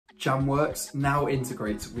Jamworks now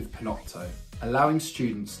integrates with Panopto, allowing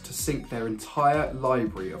students to sync their entire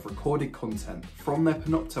library of recorded content from their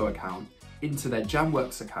Panopto account into their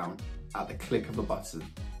Jamworks account at the click of a button.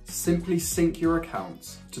 Simply sync your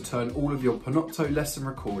accounts to turn all of your Panopto lesson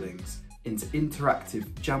recordings into interactive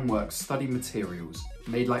Jamworks study materials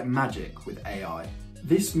made like magic with AI.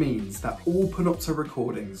 This means that all Panopto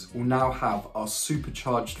recordings will now have our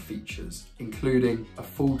supercharged features, including a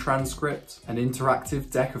full transcript, an interactive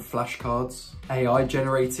deck of flashcards,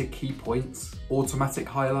 AI-generated key points, automatic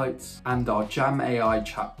highlights, and our Jam AI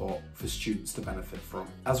chatbot for students to benefit from.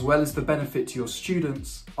 As well as the benefit to your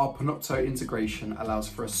students, our Panopto integration allows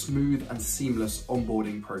for a smooth and seamless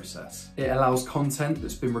onboarding process. It allows content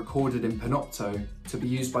that's been recorded in Panopto to be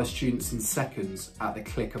used by students in seconds at the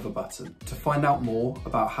click of a button. To find out more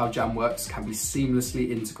about how Jamworks can be seamlessly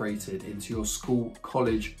integrated into your school,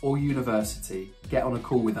 college, or university, get on a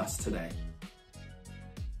call with us today.